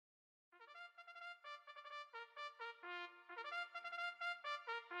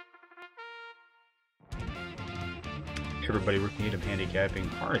everybody. Rick Needham handicapping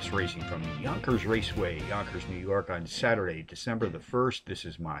harness racing from Yonkers Raceway, Yonkers, New York on Saturday, December the 1st. This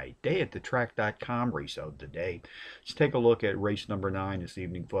is my dayatthetrack.com race of the day. Let's take a look at race number 9 this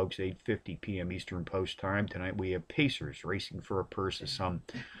evening, folks, 8:50 p.m. Eastern Post Time. Tonight we have Pacers racing for a purse of some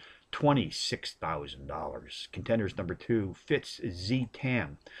 $26,000. Contenders number 2, Fitz Z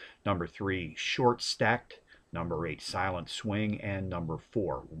Tam. Number 3, Short Stacked. Number 8, Silent Swing. And number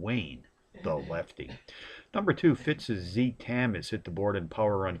 4, Wayne, the lefty. Number 2, Fitz's Z Tam has hit the board in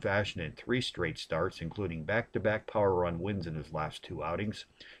power run fashion in 3 straight starts, including back-to-back power run wins in his last 2 outings.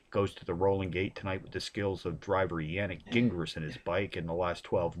 Goes to the rolling gate tonight with the skills of driver Yannick Gingras in his bike. In the last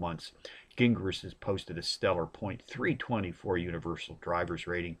 12 months, Gingras has posted a stellar .324 universal driver's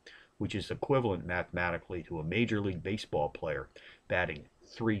rating, which is equivalent mathematically to a Major League Baseball player batting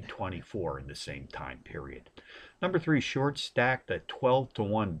 .324 in the same time period. Number 3, Short Stacked, a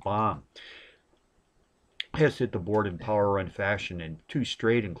 12-to-1 bomb, has hit the board in power run fashion in 2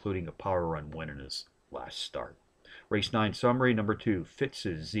 straight, including a power run win in his last start. Race 9 summary: number 2,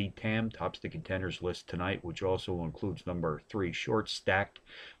 Fitz's Z Tam tops the contenders list tonight, which also includes number 3, Short Stacked,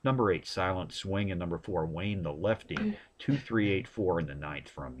 number 8, Silent Swing, and number 4, Wayne the lefty, 2-3-8-4 in the 9th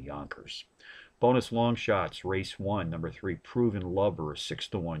from Yonkers. Bonus long shots: race 1, number 3, Proven Lover, a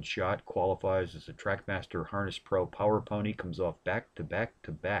 6-to-1 shot, qualifies as a Trackmaster Harness Pro Power Pony, comes off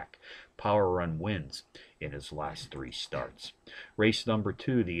back-to-back power run wins in his last 3 starts. Race number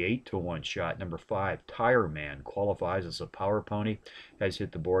 2, the 8-to-1 shot, number 5, Tire Man, qualifies as a Power Pony, has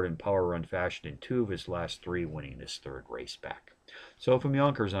hit the board in power run fashion in 2 of his last 3, winning his 3rd race back. So from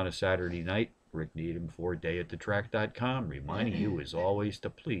Yonkers on a Saturday night, Rick Needham for dayatthetrack.com, reminding you as always to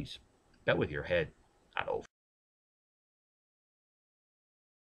please bet with your head, not over.